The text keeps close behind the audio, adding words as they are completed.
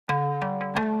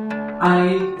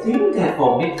I think that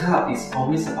for makeup, it's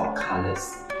always about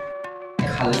colors.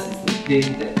 Colors is the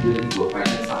thing that really will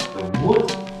brighten up the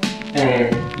mood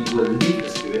and it will lift the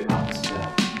spirit up as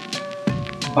well.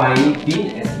 By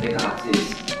being as a makeup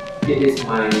artist, it is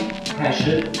my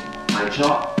passion, my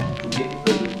job to make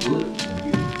people look good and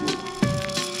beautiful.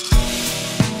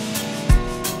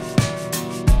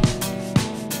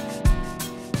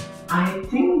 I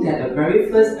think that the very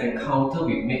first encounter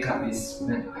with makeup is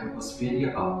when I was really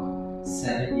about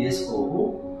 7 years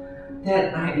old.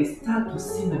 That I start to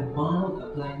see my mom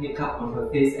apply makeup on her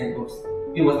face and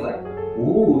it was like,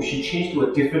 ooh, she changed to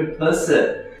a different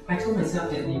person. I told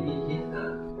myself that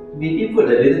maybe put a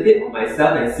little bit on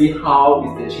myself and see how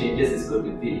the changes is going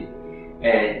to be.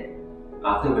 And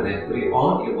after when I put it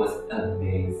on, it was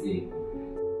amazing.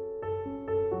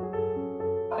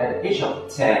 At the age of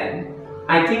 10,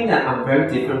 I think that I'm very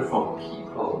different from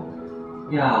people.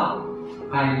 Yeah,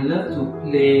 I love to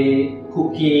play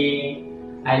cooking.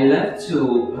 I love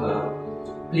to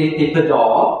play paper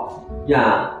doll,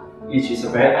 which is a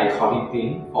very iconic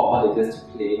thing for all the girls to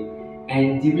play.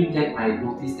 And during that, I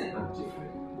noticed that I'm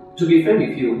different. To be frank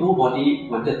with you, nobody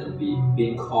wanted to be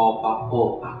being called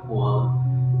Papo, Aqua,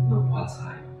 Pua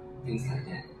Cai, things like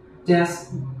that.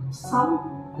 There's some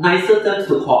nicer terms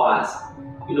to call us.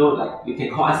 You know, like you can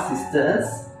call us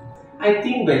sisters. I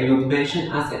think when you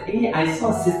mention us that, hey, I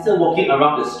saw a sister walking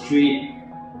around the street,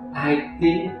 I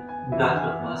think none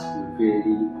of us will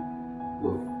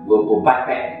bite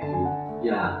back at you.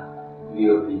 Yeah, we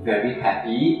will be very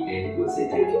happy and will say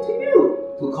thank you to you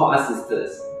to call us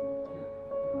sisters.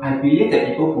 I believe that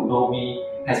people who know me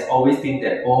has always think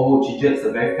that, oh, Ginger is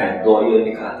a very flamboyant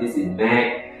makeup artist in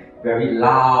MAC, very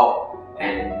loud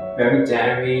and very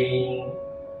daring.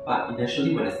 But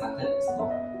initially when I started, it's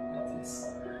not like this.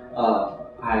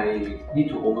 I need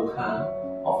to overcome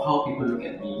of how people look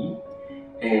at me.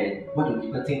 And what do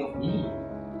people think of me?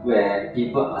 Where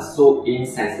people are so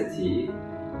insensitive,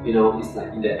 you know, it's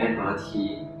like in the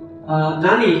MRT.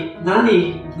 Nani,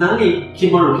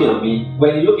 keep on looking at me.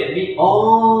 When you look at me,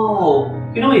 oh,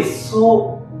 you know, it's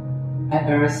so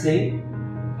embarrassing.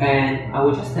 And I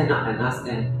will just stand up and ask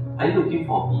them, are you looking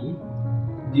for me?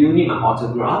 Do you need my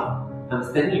autograph? I'm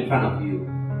standing in front of you.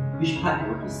 Which part do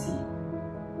you want to see?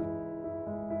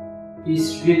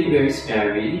 It's really very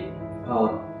scary.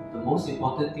 The most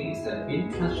important thing is that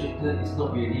being transgender is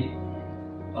not really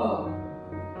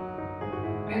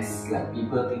as like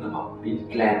people think about being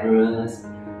glamorous,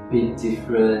 being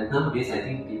different. Nowadays, I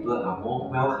think people are more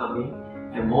welcoming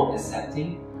and more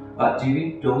accepting. But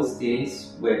during those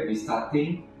days when we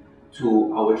starting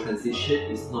to our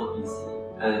transition, it's not easy.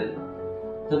 And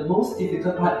the most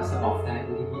difficult part is our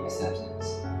family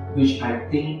acceptance, which I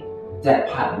think that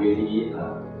part really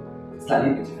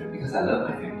slightly different because I love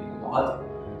my family a lot.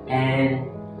 And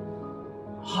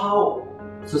how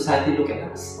society look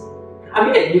at us. I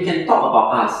mean, you can talk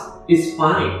about us, it's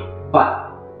fine,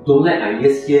 but don't let my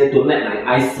ears hear, don't let my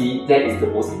eyes see. That is the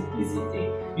most easy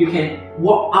thing. You can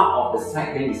walk out of the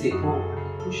sight, then you say, oh,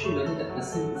 I'm not sure whether that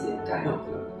person is a guy or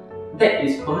girl. That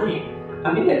is fine.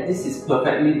 I mean that this is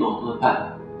perfectly normal,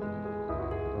 but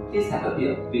please have a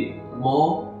bit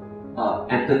more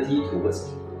empathy towards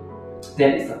people.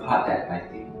 That is the part that I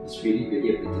think is really a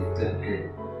bit difficult.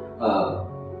 And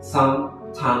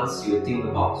sometimes you think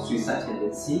about suicide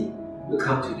tendency, you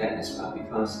come to that as well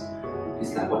because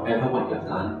it's like whatever what you have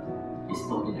done is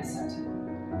not being accepted.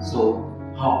 So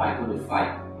how are you going to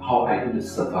fight? How are you going to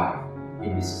survive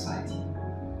in this society?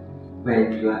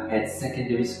 When you are at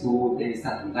secondary school, then you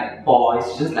start to like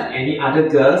boys just like any other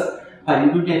girls, but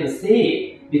you don't dare to say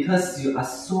it because you are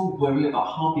so worried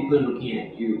about how people are looking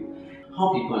at you,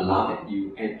 how people laugh at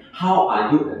you, and how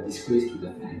are you a disgrace to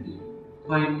the family.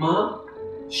 My mom,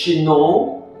 she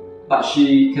know, but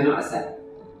she cannot accept.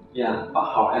 Yeah,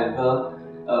 but however,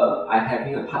 I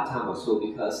having a part time also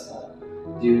because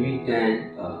during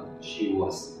then she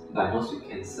was diagnosed with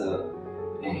cancer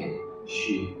and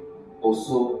she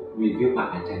also revealed my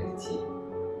identity.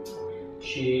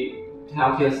 She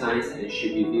healthcare science and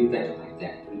she revealed that to my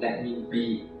dad to let me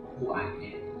be who I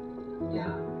am.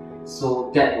 Yeah,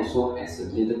 so that also has a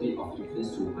little bit of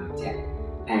influence to my dad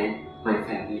and my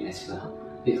family as well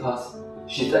because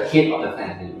she's the head of the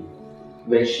family.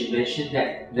 When she mentioned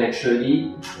that,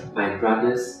 naturally, my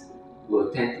brothers will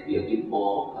tend to be a bit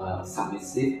more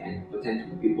submissive and will tend to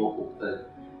be a bit more open.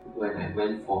 When I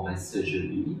went for my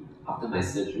surgery, after my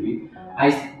surgery, I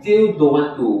still don't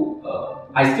have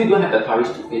the courage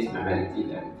to face my relative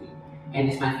and everything. And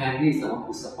it's my family is the one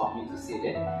who support me to say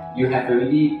that you have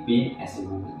already been as a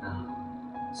woman now.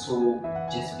 So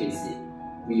just face it.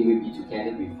 We will be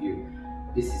together with you.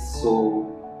 This is so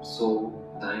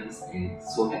nice and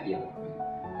so happy about it.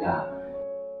 Yeah.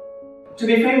 To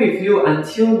be frank with you,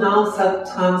 until now,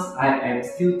 sometimes I am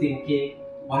still thinking,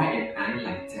 why am I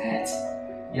like that?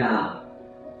 Yeah.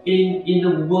 In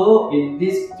the world, in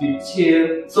this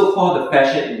retail, so-called the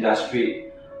fashion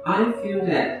industry, I feel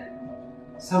that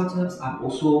sometimes I'm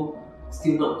also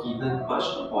still not given much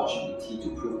opportunity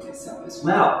to prove myself as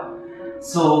well.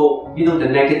 So, the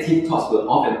negative thoughts will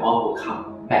off and on will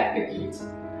come back again.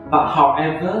 But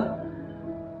however,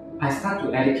 I start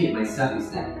to educate myself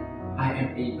is that I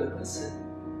am a able person.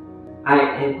 I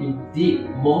am indeed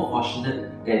more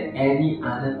fortunate than any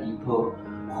other people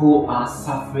who are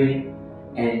suffering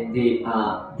and they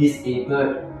are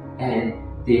disabled and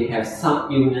they have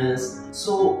some illness.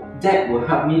 So that will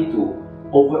help me to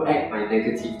overact my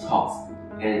negative thoughts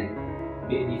and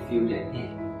make me feel that,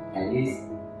 hey, at least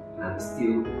I'm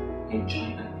still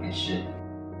enjoying my passion.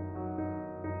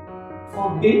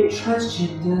 For being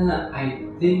transgender, I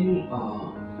think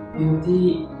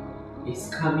beauty is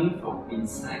coming from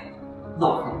inside,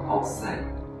 not from outside.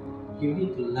 You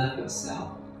need to love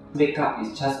yourself. Makeup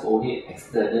is just only an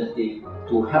external thing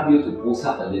to help you to boost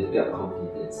up a little bit of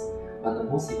confidence. But the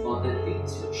most important thing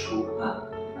is your true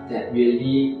heart. That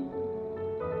really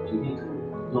you need to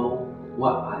know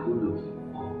what are you looking for.